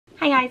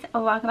guys,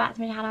 welcome back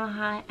to my channel.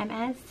 Hi, I'm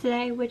Ez.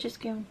 Today we're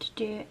just going to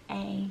do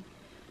a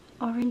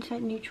orange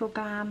like neutral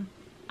glam.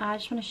 I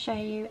just want to show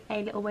you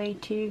a little way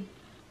to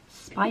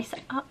spice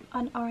up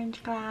an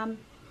orange glam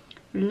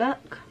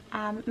look,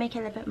 make it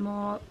a little bit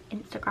more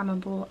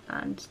Instagrammable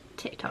and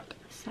TikTok.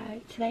 So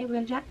today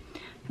we're going to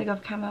go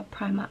off camera,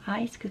 prime my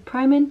eyes, because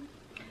priming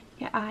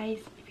your eyes,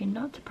 if you're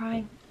not to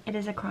prime, it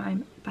is a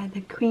crime, by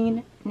the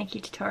Queen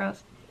Nikki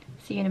tutorials.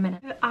 See you in a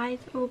minute. So eyes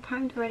all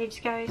primed, ready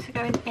to go. So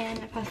going in,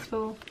 first of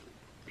all,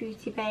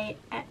 BeautyBay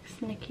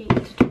X Nikki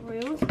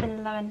tutorials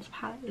in Lowen's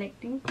palette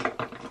lately.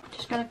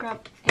 Just gonna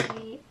grab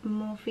a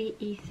Morphe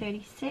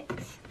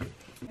E36.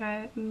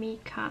 Go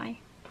Mikai.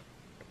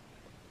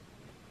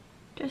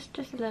 Just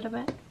a little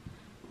bit.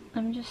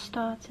 I'm just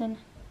starting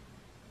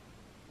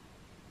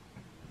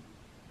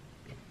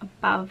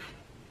above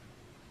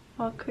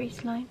our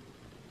crease line.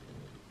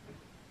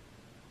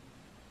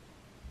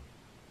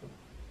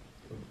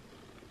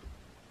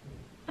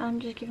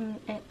 I'm just giving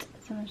it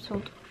some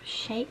sort of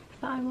shape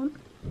that I want.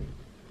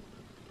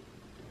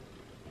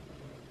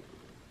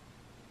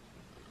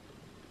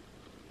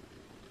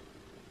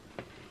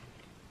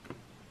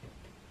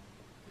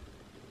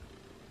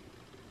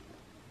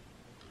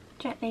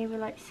 Gently with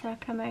like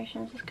circular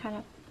motions, just kind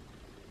of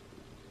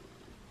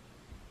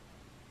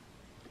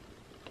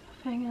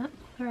buffing that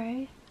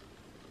through.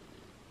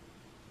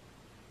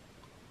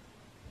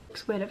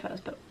 Looks weird at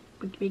first, but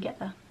we get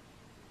there.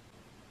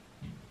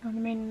 On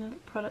the main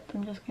product,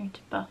 I'm just going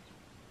to buff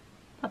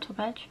the top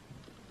edge,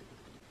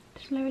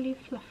 slowly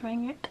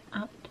fluffing it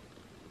out,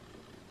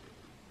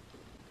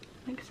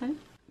 like so.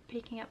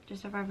 Picking up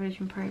just a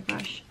Revolution Pro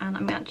brush, and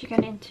I'm actually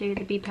going into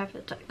the Be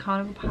Perfect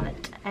Carnival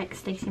palette X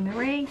Stacey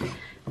Marie,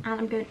 and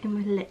I'm going in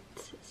with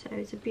Lit. So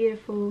it's a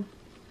beautiful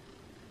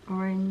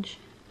orange.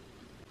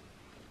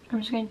 I'm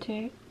just going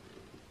to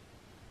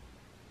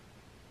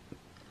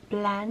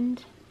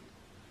blend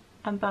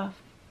and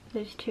buff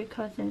those two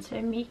colours in, so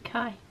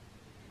Mikai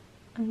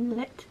and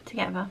Lit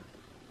together.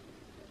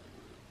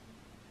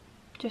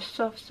 Just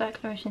soft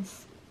circular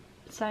motions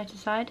side to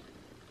side.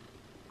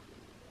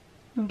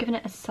 I'm giving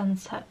it a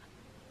sunset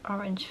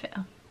orange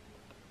feel.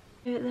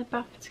 Do the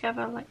buff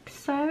together like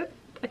so.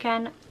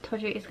 Again,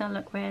 told you it's going to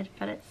look weird,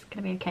 but it's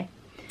going to be okay.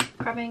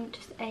 Grabbing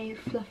just a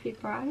fluffy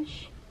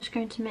brush. Just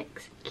going to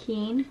mix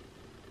Keen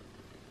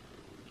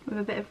with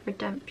a bit of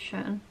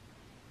Redemption.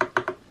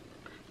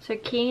 So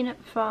Keen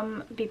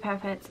from Be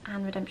Perfect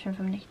and Redemption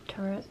from Nikki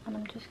tutorials, and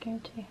I'm just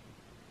going to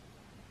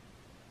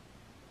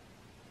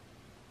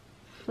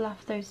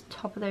fluff those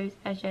top of those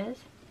edges,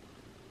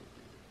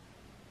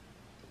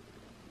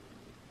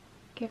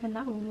 giving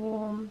that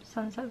warm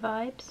sunset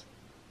vibes.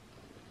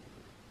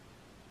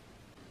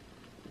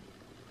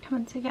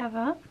 Coming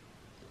together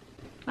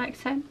like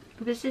so.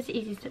 This is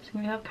easy steps.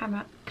 I'm going to have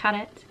camera cut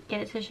it,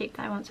 get it to the shape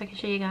that I want so I can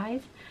show you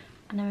guys,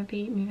 and then we'll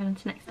be moving on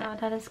to next step. Now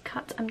that is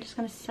cut, I'm just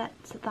going to set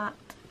that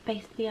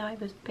base of the eye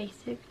with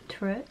basic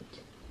to it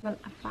with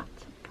a flat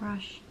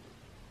brush,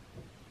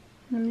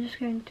 and I'm just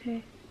going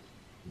to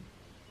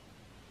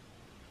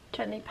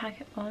gently pack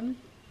it on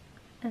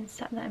and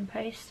set that in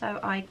place. So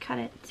I cut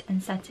it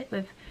and set it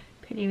with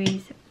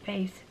BeautyBay's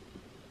base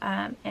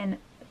in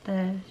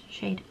the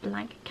shade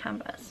Blank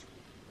Canvas.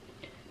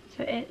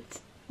 So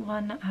it's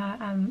one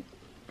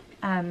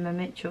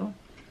Mitchell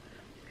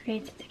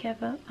created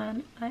together,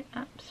 and I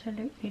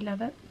absolutely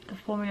love it. The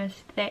formula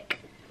is thick,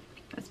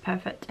 it's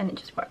perfect, and it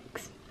just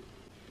works.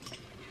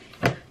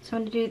 So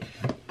I'm going to do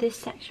this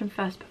section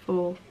first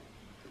before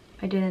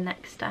I do the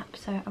next step.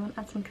 So I want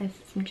to add some glitter,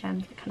 some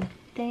gems, that kind of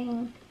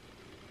thing.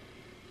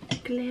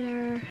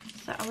 Glitter.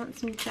 So I want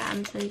some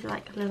gems. So these are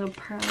like little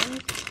pearls,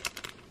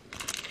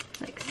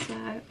 like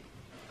so.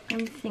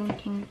 I'm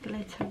thinking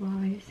glitter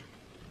wise,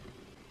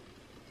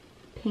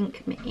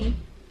 Pink Me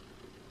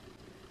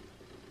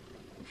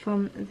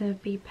from the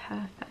Be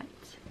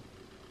Perfect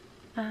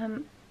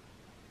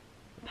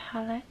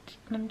palette,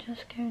 and I'm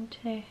just going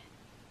to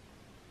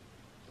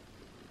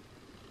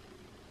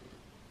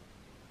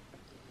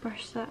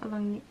brush that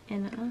along the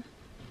inner.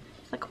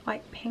 It's like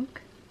white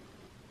pink.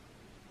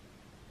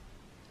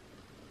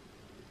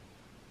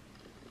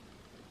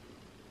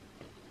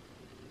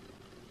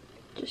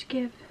 Just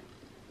give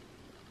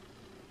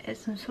it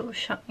some sort of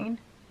shine.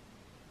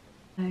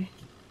 So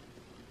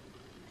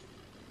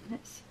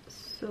let's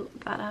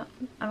sort that out.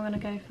 I'm going to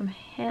go from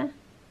here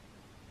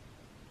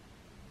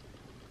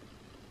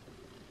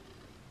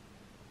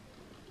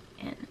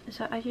in.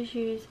 So I just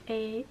use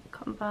a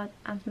cotton bud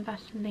and some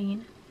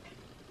Vaseline,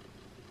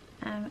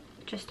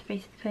 just to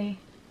basically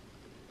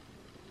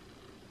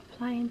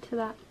apply into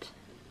that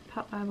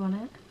part where I want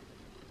it.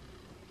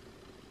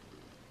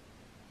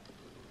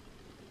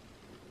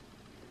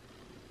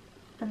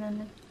 And then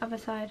the other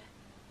side,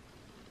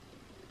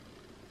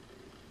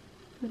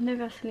 with no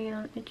Vaseline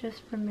on, it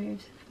just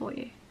removes it for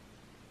you.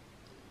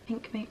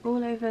 Pink Me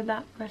all over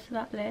that rest of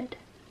that lid.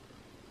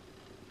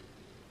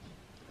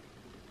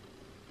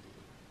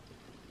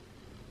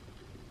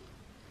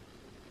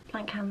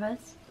 Blank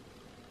Canvas.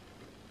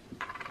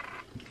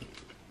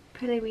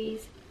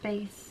 BeautyBay's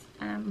base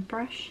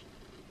brush.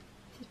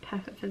 This is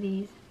perfect for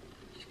these.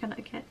 Just gonna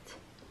get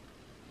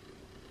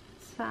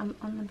some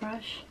on the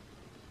brush.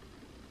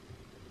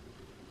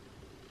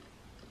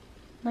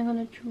 I'm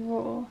gonna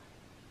draw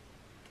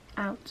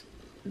out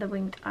the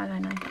winged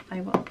eyeliner that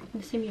I will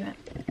simulate.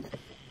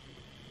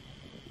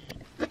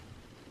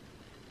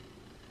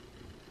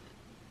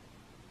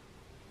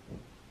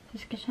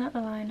 Just sketching out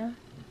the liner.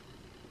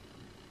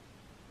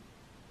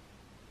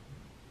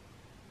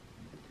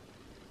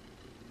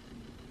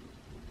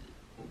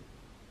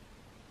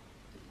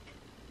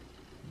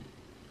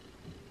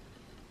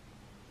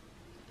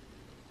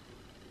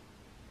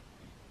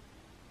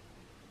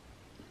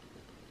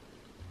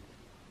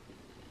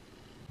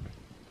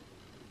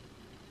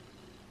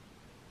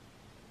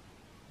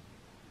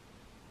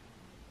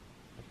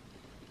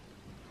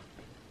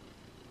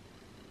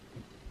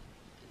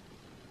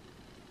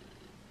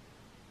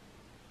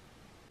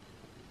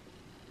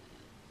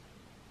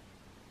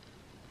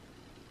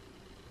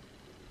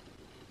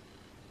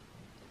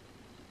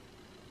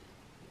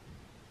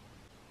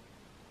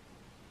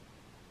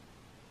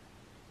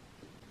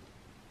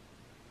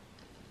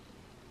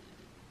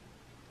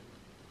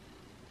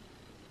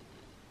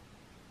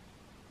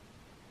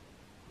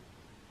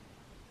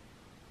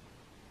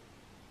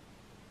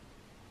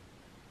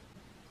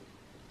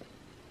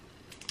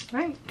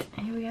 Right,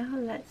 here we are,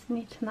 let's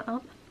neaten that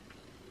up.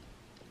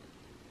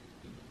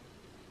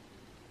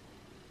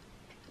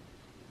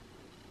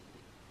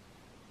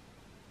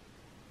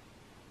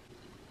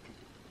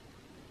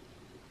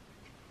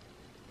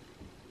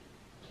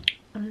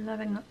 I'm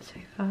loving that so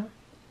far.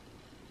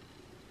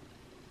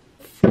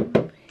 Some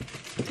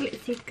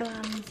glitzy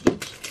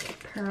glamsy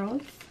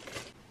pearls.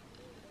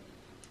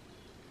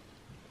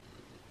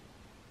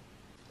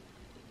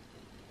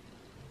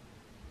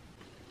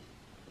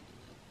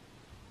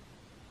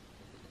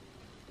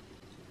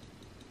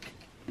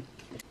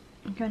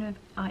 I'm going with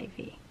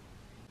Ivy.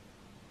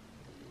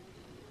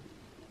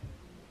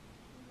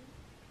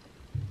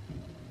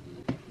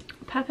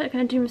 Perfect, I'm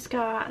going to do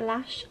mascara,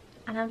 lash,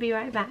 and I'll be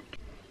right back.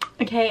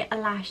 Okay, a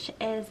lash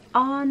is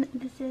on.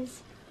 This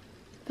is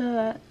the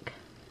look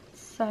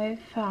so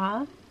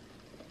far.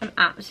 I'm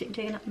absolutely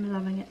digging it, I'm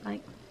loving it,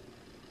 like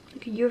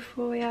a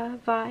euphoria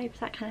vibes,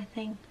 that kind of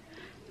thing.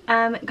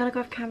 I'm gonna go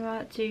off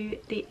camera, do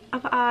the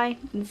other eye,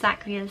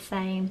 exactly the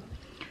same.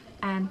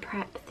 And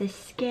prep the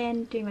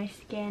skin, do my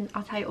skin.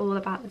 I'll tell you all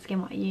about the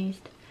skin, what I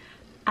used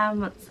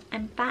once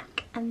I'm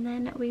back, and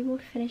then we will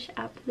finish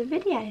up the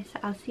video. So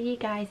I'll see you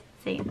guys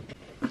soon.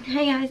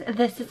 Hey guys,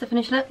 this is the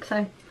finished look.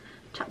 So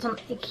chucked on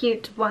a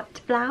cute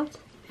white blouse,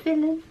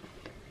 feeling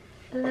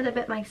a little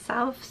bit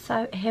myself.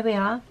 So here we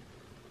are.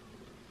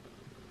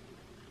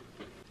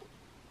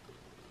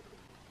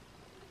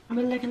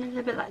 We're looking a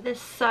little bit like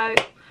this. So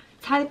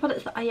tell you the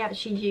products that I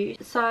actually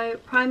use. So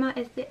primer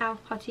is the e.l.f.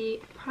 Putty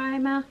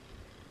primer.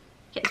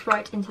 Gets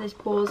right into those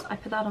pores. I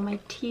put that on my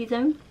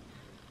T-zone.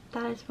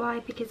 That is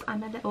why, because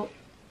I'm a little,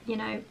 you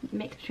know,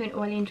 mix between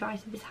oily and dry,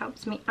 so this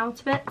helps me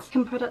out of it.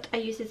 Second product I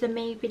use is a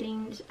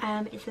Maybelline,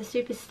 it's a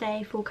Super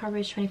Stay Full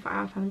Coverage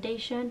 24-hour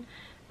foundation,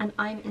 and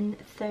I'm in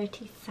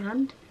 30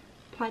 Sand.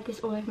 Applied this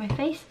all over my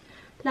face.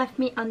 Left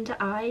me under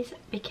eyes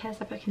because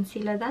I put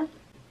concealer there.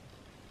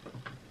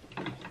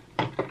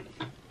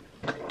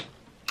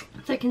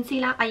 So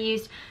concealer, I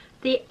used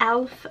the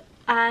e.l.f.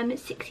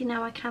 16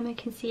 Hour Camo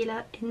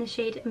Concealer in the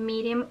shade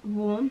Medium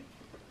Warm,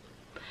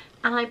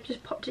 and I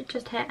just popped it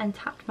just here and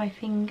tapped my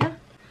finger.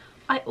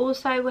 I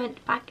also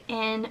went back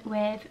in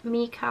with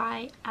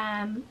Mikai,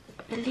 I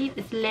believe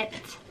it's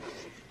Lit,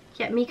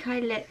 yeah,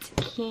 Mikai Lit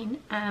Keen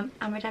and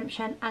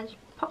Redemption, and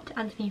popped it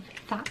underneath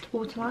that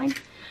waterline.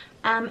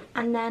 And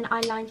then I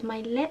lined my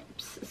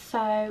lips.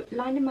 So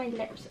lining my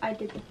lips, I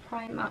did the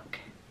Primark,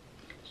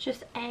 it's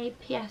just a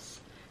PS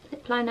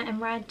lip liner in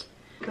red.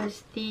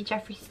 Was the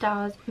Jeffree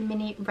Star's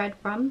Mini Red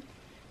Rum.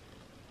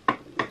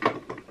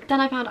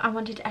 Then I found I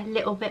wanted a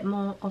little bit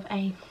more of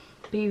a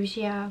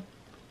bougier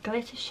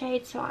glitter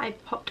shade, so I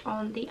popped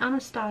on the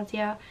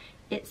Anastasia.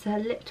 It's a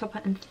lip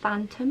topper in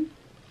Phantom,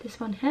 this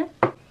one here.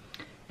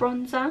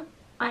 Bronzer,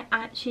 I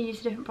actually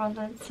used a different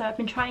bronzer, so I've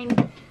been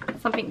trying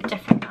something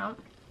different now.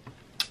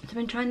 So I've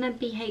been trying the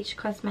BH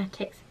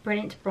Cosmetics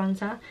Brilliant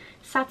Bronzer,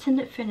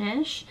 Satin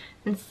Finish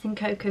and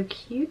Sincoco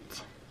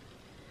Cute.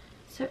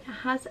 So it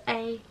has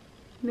a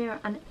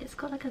mirror and it's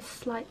got like a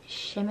slight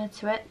shimmer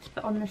to it,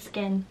 but on the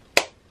skin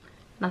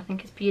nothing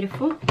is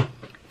beautiful.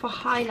 For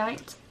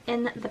highlight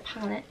in the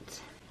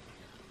palette,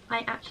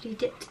 I actually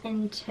dipped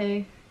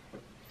into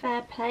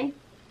Fair Play,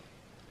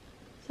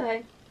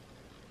 so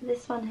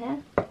this one here,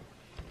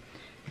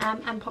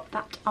 and popped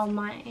that on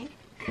my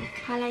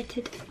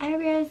highlighted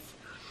areas,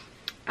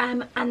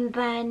 and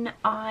then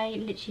I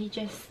literally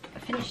just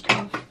finished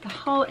off the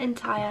whole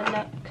entire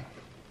look,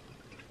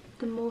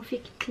 the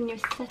Morphe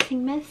Continuous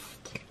Setting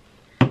Mist.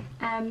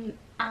 And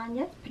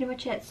yeah, that's pretty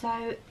much it.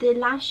 So the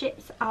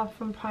lashes are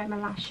from Primer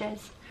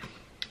Lashes.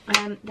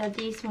 They're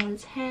these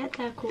ones here.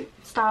 They're called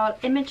Style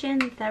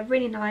Imogen. They're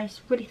really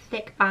nice, really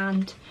thick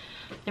band.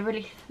 They're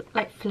really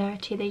like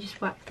flirty. They just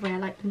work the way I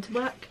like them to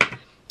work.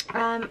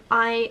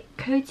 I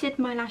coated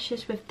my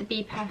lashes with the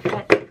Be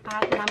Perfect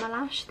Glamour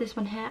Lash. This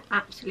one here,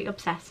 absolutely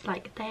obsessed.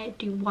 Like, they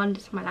do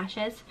wonders for my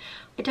lashes.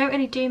 I don't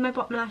really do my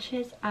bottom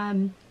lashes.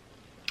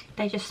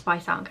 They just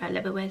spice out and go a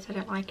little bit weird, so I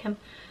don't like them.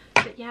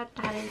 But yeah,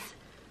 that is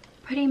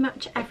pretty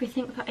much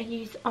everything that I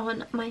use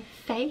on my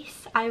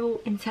face. I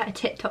will insert a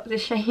TikTok to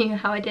show you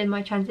how I did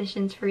my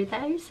transitions through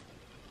those.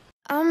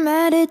 I'm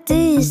mad at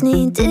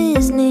Disney,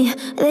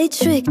 they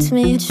tricked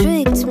me,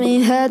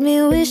 had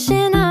me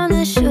wishing on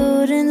a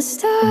shooting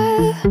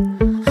star.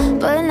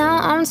 But now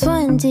I'm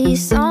 20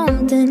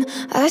 something,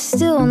 I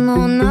still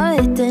know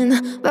nothing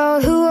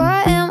about who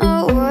I am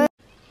or what.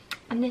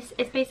 And this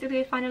is basically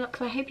the final look,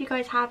 so I hope you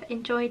guys have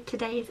enjoyed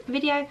today's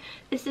video.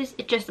 This is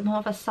just more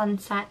of a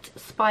sunset,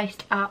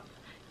 spiced up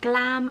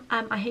glam.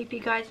 I hope you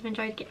guys have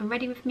enjoyed getting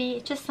ready with me.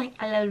 It's just like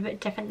a little bit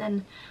different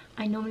than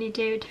I normally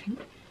do, different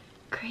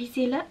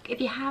crazy look. If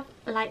you have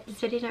liked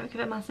this video, don't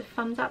forget a massive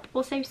thumbs up.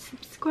 Also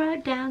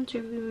subscribe down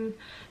to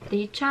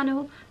the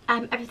channel.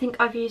 Everything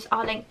I've used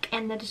I'll link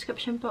in the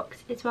description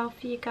box as well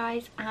for you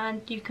guys,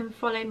 and you can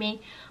follow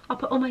me. I'll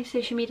put all my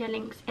social media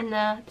links in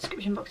the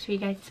description box for you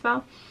guys as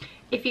well.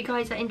 If you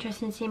guys are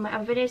interested in seeing my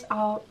other videos,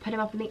 I'll put them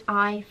up in the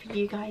eye for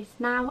you guys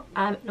now,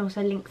 and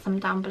also link some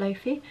down below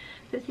for you.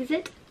 But this is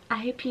it. I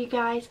hope you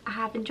guys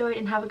have enjoyed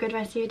and have a good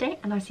rest of your day,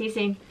 and I'll see you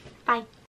soon. Bye.